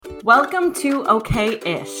Welcome to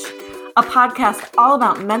Okay-ish, a podcast all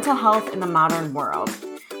about mental health in the modern world.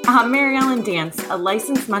 I'm Mary Ellen Dance, a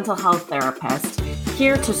licensed mental health therapist,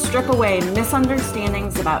 here to strip away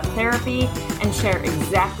misunderstandings about therapy and share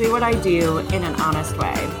exactly what I do in an honest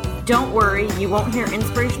way. Don't worry, you won't hear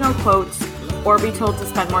inspirational quotes or be told to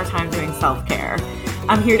spend more time doing self-care.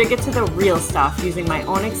 I'm here to get to the real stuff using my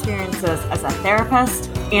own experiences as a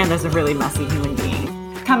therapist and as a really messy human being.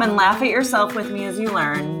 Come and laugh at yourself with me as you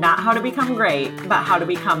learn, not how to become great, but how to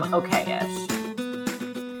become okay-ish.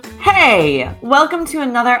 Hey, welcome to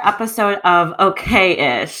another episode of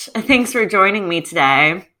Okay-ish. Thanks for joining me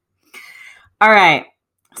today. All right,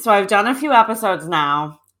 so I've done a few episodes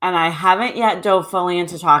now, and I haven't yet dove fully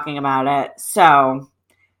into talking about it. So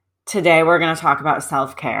today we're going to talk about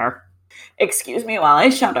self-care. Excuse me while I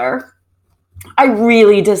shudder. I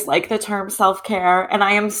really dislike the term self-care, and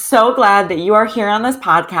I am so glad that you are here on this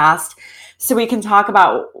podcast so we can talk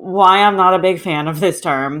about why I'm not a big fan of this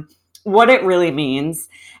term, what it really means,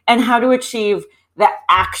 and how to achieve the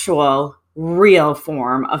actual, real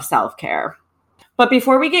form of self-care. But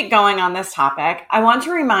before we get going on this topic, I want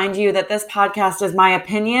to remind you that this podcast is my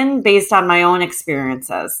opinion based on my own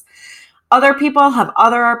experiences. Other people have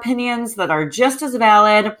other opinions that are just as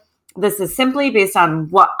valid. This is simply based on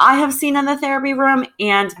what I have seen in the therapy room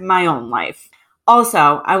and my own life.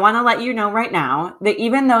 Also, I want to let you know right now that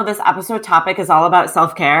even though this episode topic is all about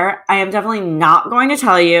self-care, I am definitely not going to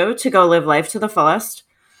tell you to go live life to the fullest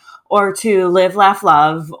or to live, laugh,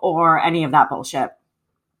 love, or any of that bullshit.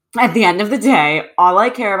 At the end of the day, all I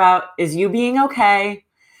care about is you being okay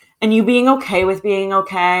and you being okay with being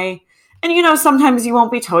okay. And sometimes you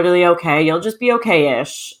won't be totally okay. You'll just be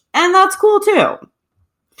okay-ish. And that's cool too.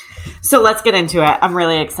 So let's get into it. I'm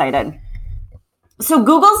really excited. So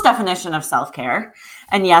Google's definition of self-care,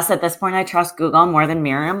 and yes, at this point I trust Google more than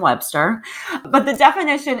Merriam-Webster, but the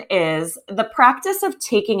definition is the practice of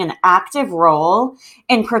taking an active role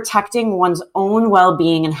in protecting one's own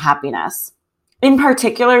well-being and happiness, in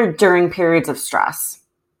particular during periods of stress.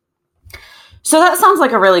 So that sounds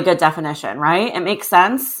like a really good definition, right? It makes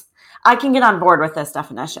sense. I can get on board with this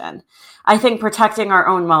definition. I think protecting our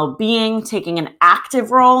own well-being, taking an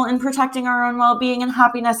active role in protecting our own well-being and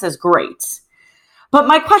happiness is great. But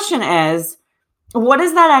my question is, what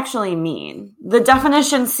does that actually mean? The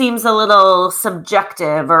definition seems a little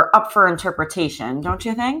subjective or up for interpretation, don't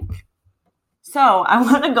you think? So I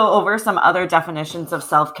want to go over some other definitions of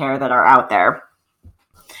self-care that are out there.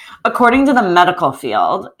 According to the medical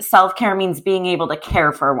field, self-care means being able to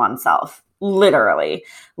care for oneself. Literally.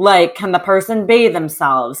 Like, can the person bathe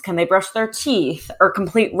themselves? Can they brush their teeth or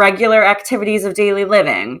complete regular activities of daily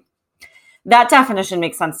living? That definition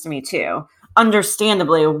makes sense to me too.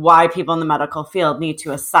 Understandably, why people in the medical field need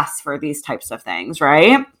to assess for these types of things,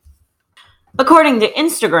 right? According to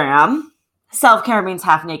Instagram, self-care means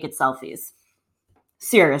half-naked selfies.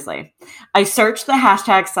 Seriously. I searched the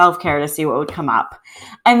hashtag self-care to see what would come up.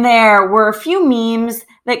 And there were a few memes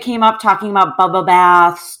that came up talking about bubble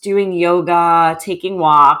baths, doing yoga, taking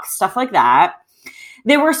walks, stuff like that.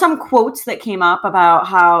 There were some quotes that came up about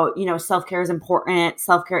how, self-care is important,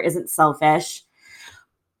 self-care isn't selfish.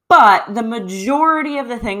 But the majority of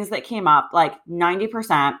the things that came up, like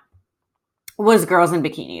 90%, was girls in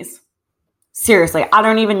bikinis. Seriously, I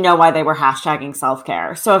don't even know why they were hashtagging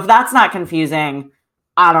self-care. So if that's not confusing,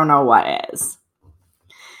 I don't know what is.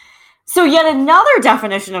 So yet another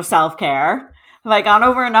definition of self-care. Have I gone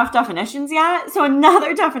over enough definitions yet? So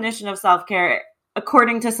another definition of self-care,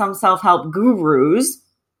 according to some self-help gurus,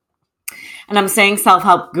 and I'm saying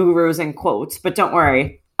self-help gurus in quotes, but don't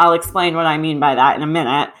worry, I'll explain what I mean by that in a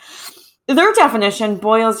minute. Their definition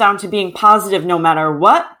boils down to being positive no matter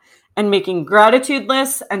what and making gratitude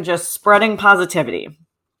lists and just spreading positivity.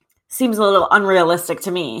 Seems a little unrealistic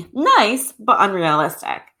to me. Nice, but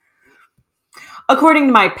unrealistic. According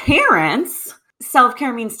to my parents,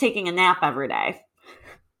 self-care means taking a nap every day.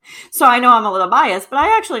 So I know I'm a little biased, but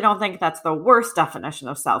I actually don't think that's the worst definition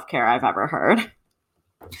of self-care I've ever heard.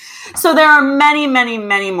 So there are many, many,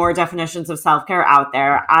 many more definitions of self-care out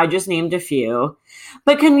there. I just named a few.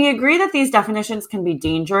 But can we agree that these definitions can be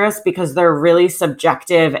dangerous because they're really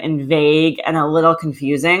subjective and vague and a little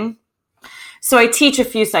confusing? So I teach a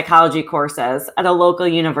few psychology courses at a local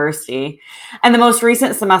university, and the most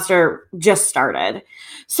recent semester just started.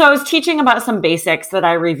 So I was teaching about some basics that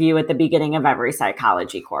I review at the beginning of every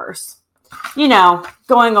psychology course.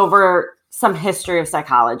 Going over some history of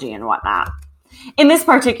psychology and whatnot. In this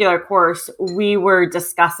particular course, we were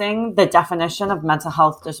discussing the definition of mental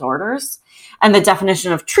health disorders and the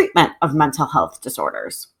definition of treatment of mental health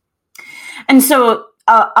disorders. And so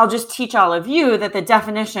I'll just teach all of you that the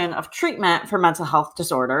definition of treatment for mental health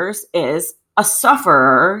disorders is a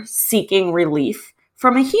sufferer seeking relief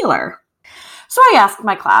from a healer. So I asked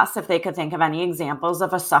my class if they could think of any examples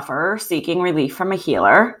of a sufferer seeking relief from a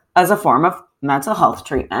healer as a form of mental health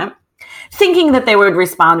treatment, thinking that they would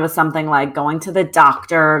respond with something like going to the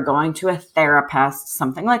doctor, going to a therapist,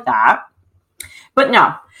 something like that. But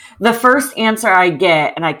no, the first answer I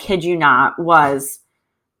get, and I kid you not, was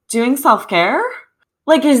doing self-care?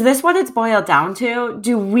 Like, is this what it's boiled down to?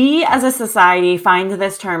 Do we as a society find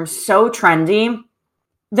this term so trendy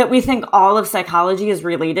that we think all of psychology is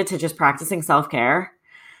related to just practicing self-care?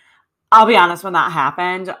 I'll be honest, when that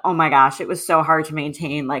happened, oh my gosh, it was so hard to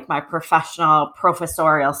maintain like my professional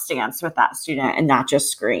professorial stance with that student and not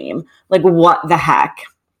just scream. Like, what the heck?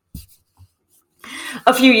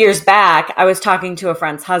 A few years back, I was talking to a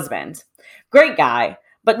friend's husband. Great guy,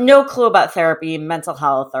 but no clue about therapy, mental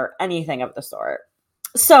health, or anything of the sort.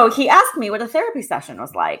 So he asked me what a therapy session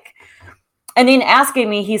was like. And in asking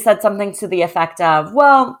me, he said something to the effect of,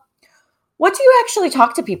 well, what do you actually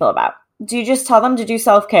talk to people about? Do you just tell them to do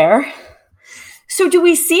self-care? So do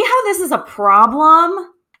we see how this is a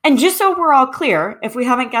problem? And just so we're all clear, if we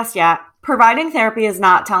haven't guessed yet, providing therapy is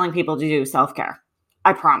not telling people to do self-care.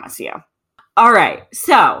 I promise you. All right,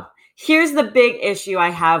 so here's the big issue I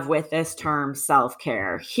have with this term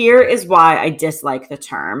self-care. Here is why I dislike the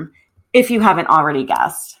term, if you haven't already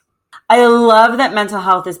guessed. I love that mental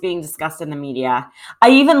health is being discussed in the media. I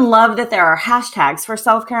even love that there are hashtags for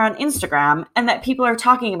self-care on Instagram and that people are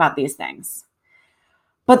talking about these things.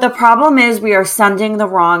 But the problem is we are sending the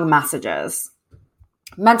wrong messages.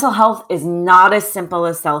 Mental health is not as simple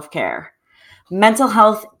as self-care. Mental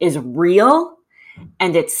health is real,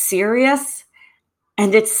 and it's serious,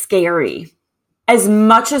 and it's scary. As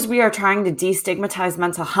much as we are trying to destigmatize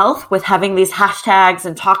mental health with having these hashtags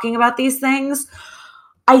and talking about these things,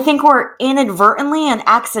 I think we're inadvertently and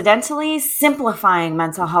accidentally simplifying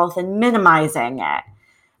mental health and minimizing it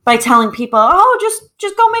by telling people, oh,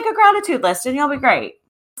 just go make a gratitude list and you'll be great.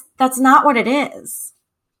 That's not what it is.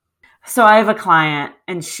 So I have a client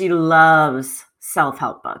and she loves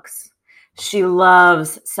self-help books. She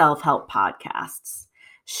loves self-help podcasts.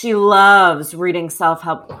 She loves reading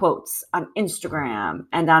self-help quotes on Instagram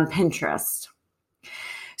and on Pinterest.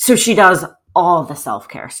 So she does all the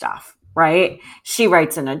self-care stuff, right? She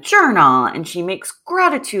writes in a journal and she makes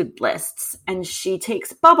gratitude lists and she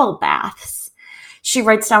takes bubble baths. She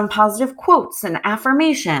writes down positive quotes and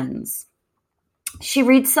affirmations. She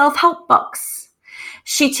reads self-help books.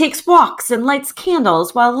 She takes walks and lights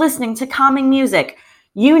candles while listening to calming music.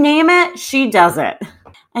 You name it, she does it.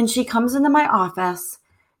 And she comes into my office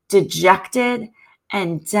dejected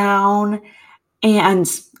and down and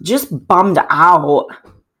just bummed out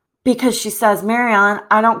because she says, Mary Ellen,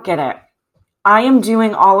 I don't get it. I am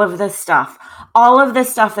doing all of this stuff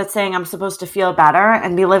that's saying I'm supposed to feel better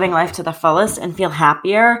and be living life to the fullest and feel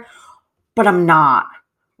happier, but I'm not.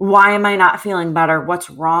 Why am I not feeling better? What's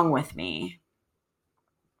wrong with me?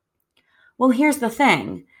 Well, here's the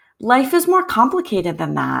thing. Life is more complicated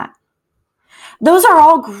than that. Those are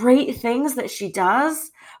all great things that she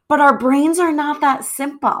does, but our brains are not that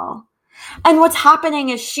simple. And what's happening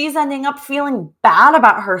is she's ending up feeling bad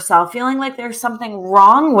about herself, feeling like there's something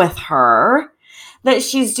wrong with her, that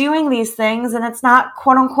she's doing these things and it's not,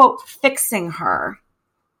 quote unquote, fixing her,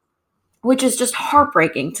 which is just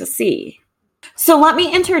heartbreaking to see. So let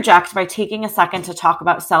me interject by taking a second to talk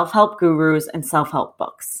about self-help gurus and self-help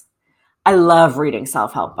books. I love reading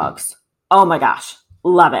self-help books. Oh my gosh,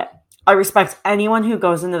 love it. I respect anyone who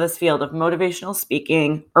goes into this field of motivational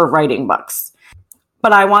speaking or writing books.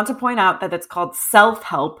 But I want to point out that it's called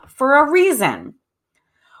self-help for a reason.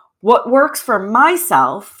 What works for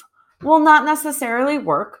myself will not necessarily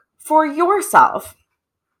work for yourself.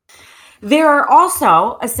 There are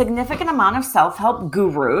also a significant amount of self-help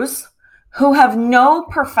gurus who have no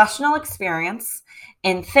professional experience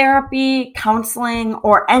in therapy, counseling,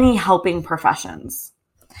 or any helping professions.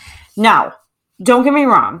 Now, don't get me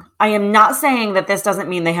wrong. I am not saying that this doesn't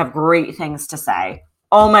mean they have great things to say.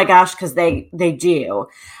 Oh my gosh, because they do.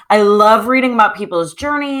 I love reading about people's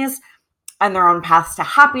journeys and their own paths to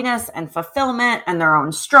happiness and fulfillment and their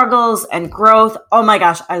own struggles and growth. Oh my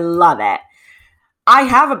gosh, I love it. I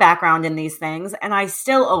have a background in these things and I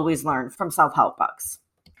still always learn from self-help books.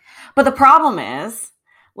 But the problem is,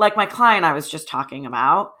 like my client I was just talking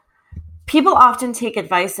about, people often take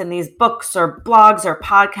advice in these books or blogs or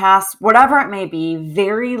podcasts, whatever it may be,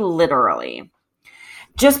 very literally.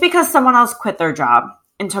 Just because someone else quit their job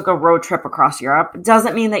and took a road trip across Europe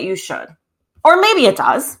doesn't mean that you should. Or maybe it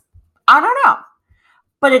does. I don't know.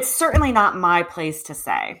 But it's certainly not my place to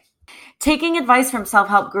say. Taking advice from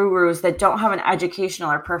self-help gurus that don't have an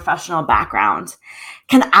educational or professional background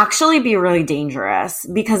can actually be really dangerous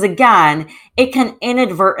because, again, it can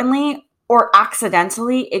inadvertently or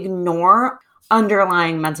accidentally ignore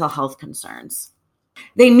underlying mental health concerns.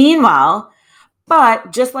 They mean well,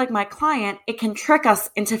 but just like my client, it can trick us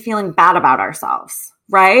into feeling bad about ourselves,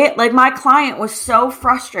 right? Like my client was so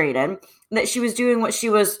frustrated that she was doing what she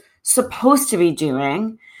was supposed to be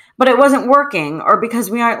doing, but it wasn't working, or because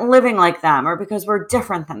we aren't living like them, or because we're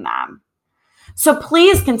different than them. So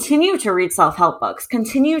please continue to read self-help books,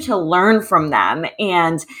 continue to learn from them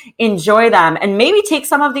and enjoy them, and maybe take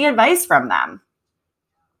some of the advice from them.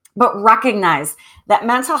 But recognize that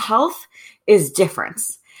mental health is different.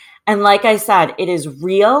 And like I said, it is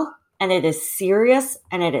real and it is serious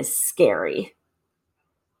and it is scary.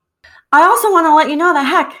 I also want to let you know that,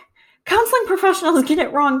 heck, counseling professionals get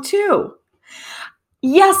it wrong too.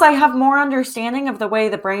 Yes, I have more understanding of the way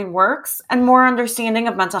the brain works and more understanding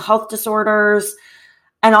of mental health disorders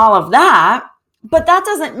and all of that, but that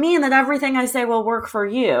doesn't mean that everything I say will work for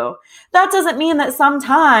you. That doesn't mean that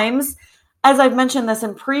sometimes, as I've mentioned this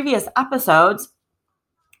in previous episodes,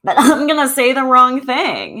 that I'm going to say the wrong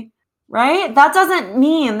thing, right? That doesn't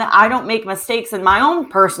mean that I don't make mistakes in my own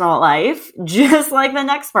personal life, just like the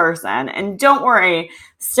next person. And don't worry,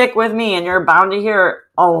 stick with me and you're bound to hear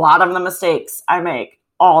a lot of the mistakes I make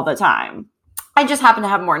all the time. I just happen to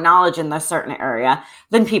have more knowledge in this certain area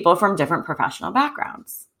than people from different professional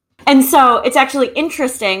backgrounds. And so it's actually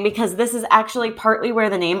interesting because this is actually partly where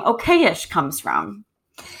the name Okay-ish comes from.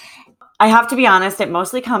 I have to be honest, it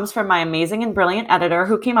mostly comes from my amazing and brilliant editor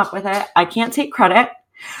who came up with it. I can't take credit.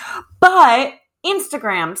 But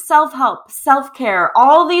Instagram, self-help, self-care,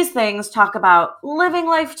 all these things talk about living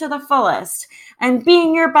life to the fullest and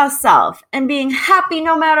being your best self and being happy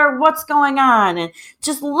no matter what's going on and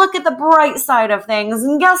just look at the bright side of things.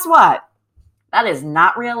 And guess what? That is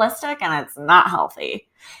not realistic and it's not healthy.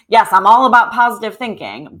 Yes, I'm all about positive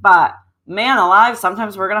thinking, but man alive,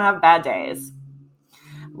 sometimes we're going to have bad days.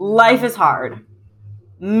 Life is hard.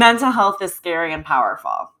 Mental health is scary and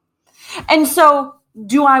powerful. And so,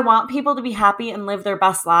 do I want people to be happy and live their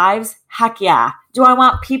best lives? Heck yeah. Do I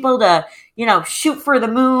want people to, shoot for the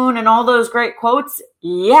moon and all those great quotes?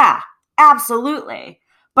 Yeah, absolutely.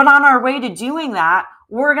 But on our way to doing that,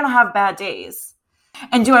 we're going to have bad days.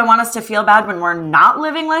 And do I want us to feel bad when we're not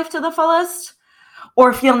living life to the fullest?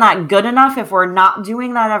 Or feel not good enough if we're not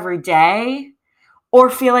doing that every day? Or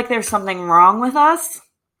feel like there's something wrong with us?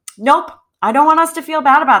 Nope. I don't want us to feel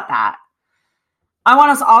bad about that. I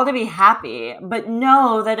want us all to be happy, but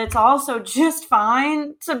know that it's also just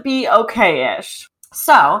fine to be okay-ish.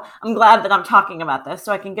 So I'm glad that I'm talking about this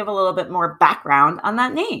so I can give a little bit more background on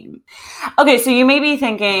that name. Okay, so you may be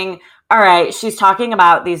thinking, all right, she's talking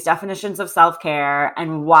about these definitions of self-care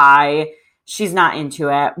and why she's not into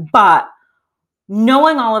it, but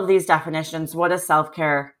knowing all of these definitions, what does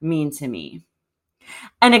self-care mean to me?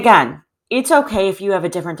 And again, it's okay if you have a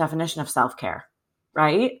different definition of self-care,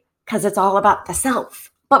 right? Because it's all about the self.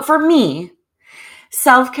 But for me,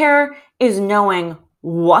 self-care is knowing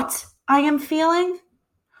what I am feeling,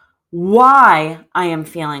 why I am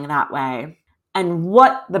feeling that way, and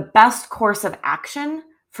what the best course of action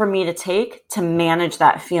for me to take to manage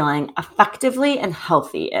that feeling effectively and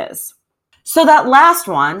healthy is. So that last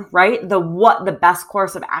one, right? The what the best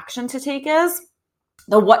course of action to take is,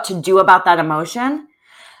 the what to do about that emotion,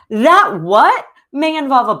 that what may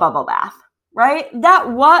involve a bubble bath. Right?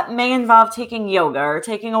 That what may involve taking yoga or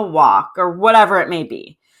taking a walk or whatever it may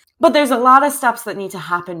be. But there's a lot of steps that need to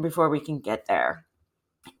happen before we can get there.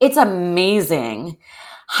 It's amazing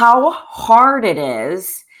how hard it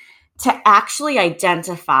is to actually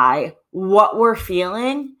identify what we're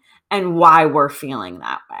feeling and why we're feeling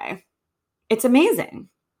that way. It's amazing.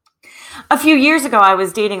 A few years ago, I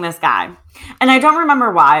was dating this guy, and I don't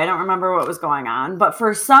remember why. I don't remember what was going on, but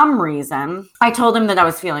for some reason, I told him that I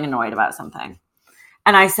was feeling annoyed about something.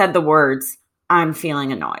 And I said the words, "I'm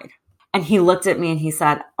feeling annoyed." And he looked at me and he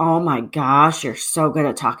said, "Oh my gosh, you're so good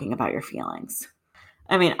at talking about your feelings."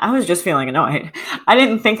 I mean, I was just feeling annoyed. I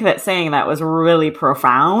didn't think that saying that was really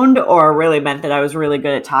profound or really meant that I was really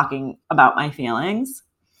good at talking about my feelings.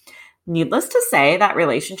 Needless to say, that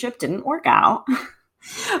relationship didn't work out.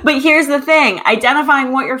 But here's the thing,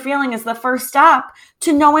 identifying what you're feeling is the first step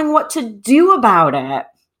to knowing what to do about it.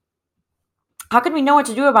 How can we know what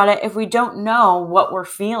to do about it if we don't know what we're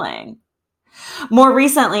feeling? More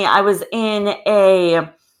recently, I was in a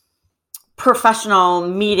professional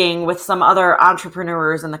meeting with some other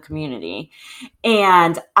entrepreneurs in the community,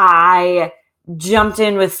 and I jumped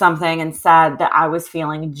in with something and said that I was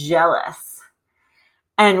feeling jealous.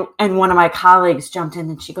 And one of my colleagues jumped in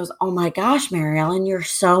and she goes, "Oh my gosh, Mary Ellen, you're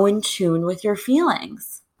so in tune with your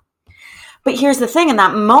feelings." But here's the thing. In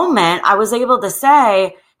that moment, I was able to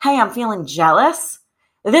say, "Hey, I'm feeling jealous.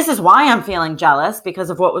 This is why I'm feeling jealous,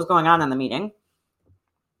 because of what was going on in the meeting.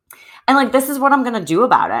 And like, this is what I'm going to do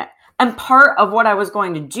about it." And part of what I was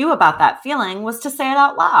going to do about that feeling was to say it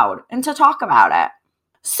out loud and to talk about it.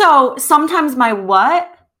 So sometimes my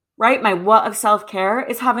what of self-care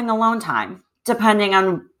is having alone time, depending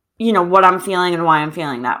on, what I'm feeling and why I'm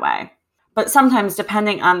feeling that way. But sometimes,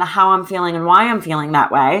 depending on how I'm feeling and why I'm feeling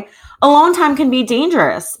that way, alone time can be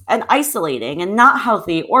dangerous and isolating and not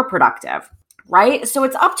healthy or productive, right? So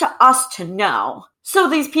it's up to us to know. So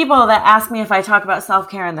these people that ask me if I talk about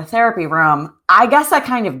self-care in the therapy room, I guess I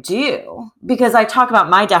kind of do, because I talk about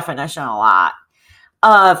my definition a lot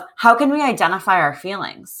of how can we identify our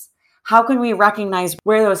feelings? How can we recognize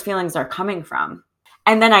where those feelings are coming from?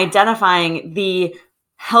 And then identifying the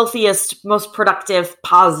healthiest, most productive,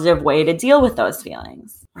 positive way to deal with those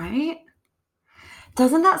feelings, right?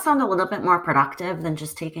 Doesn't that sound a little bit more productive than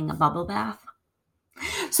just taking a bubble bath?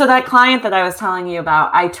 So that client that I was telling you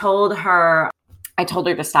about, I told her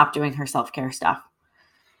to stop doing her self-care stuff.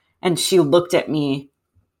 And she looked at me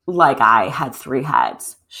like I had 3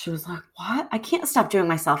 heads. She was like, "What? I can't stop doing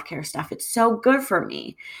my self-care stuff. It's so good for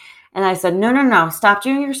me." And I said, no, stop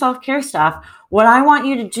doing your self-care stuff. What I want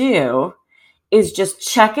you to do is just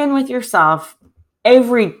check in with yourself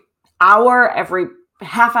every hour, every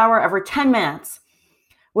half hour, every 10 minutes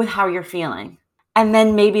with how you're feeling. And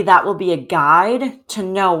then maybe that will be a guide to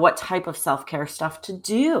know what type of self-care stuff to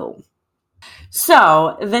do.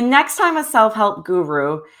 So the next time a self-help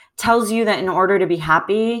guru tells you that in order to be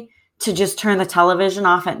happy, to just turn the television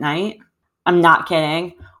off at night, I'm not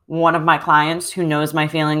kidding. One of my clients who knows my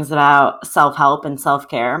feelings about self-help and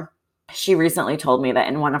self-care, she recently told me that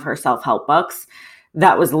in one of her self-help books,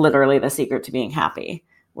 that was literally the secret to being happy,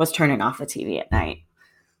 was turning off the TV at night.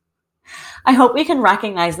 I hope we can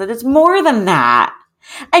recognize that it's more than that.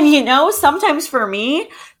 And sometimes for me,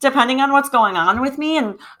 depending on what's going on with me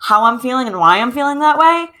and how I'm feeling and why I'm feeling that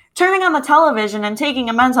way, turning on the television and taking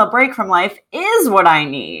a mental break from life is what I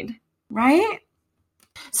need, right?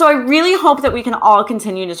 So I really hope that we can all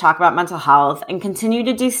continue to talk about mental health and continue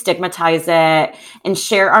to destigmatize it and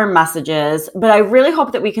share our messages. But I really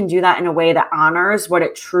hope that we can do that in a way that honors what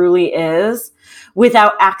it truly is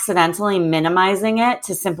without accidentally minimizing it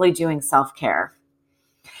to simply doing self-care.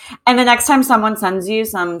 And the next time someone sends you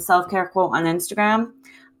some self-care quote on Instagram,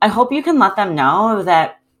 I hope you can let them know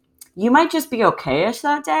that you might just be okay-ish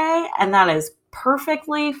that day, and that is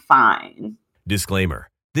perfectly fine. Disclaimer.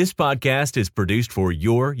 This podcast is produced for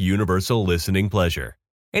your universal listening pleasure.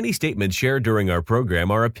 Any statements shared during our program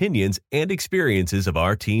are opinions and experiences of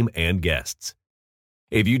our team and guests.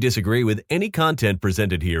 If you disagree with any content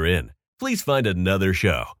presented herein, please find another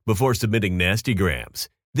show before submitting nasty grams.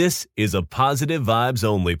 This is a positive vibes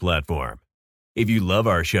only platform. If you love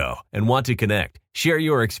our show and want to connect, share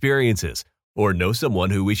your experiences, or know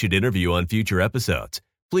someone who we should interview on future episodes,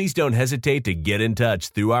 please don't hesitate to get in touch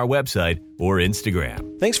through our website or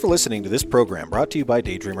Instagram. Thanks for listening to this program brought to you by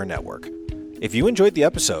Daydreamer Network. If you enjoyed the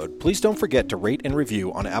episode, please don't forget to rate and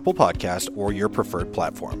review on Apple Podcasts or your preferred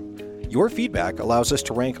platform. Your feedback allows us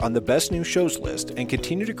to rank on the best new shows list and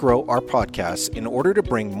continue to grow our podcasts in order to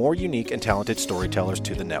bring more unique and talented storytellers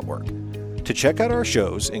to the network. To check out our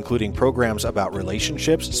shows, including programs about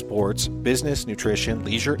relationships, sports, business, nutrition,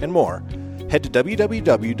 leisure, and more, head to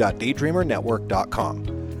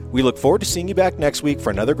www.daydreamernetwork.com. We look forward to seeing you back next week for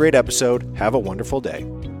another great episode. Have a wonderful day.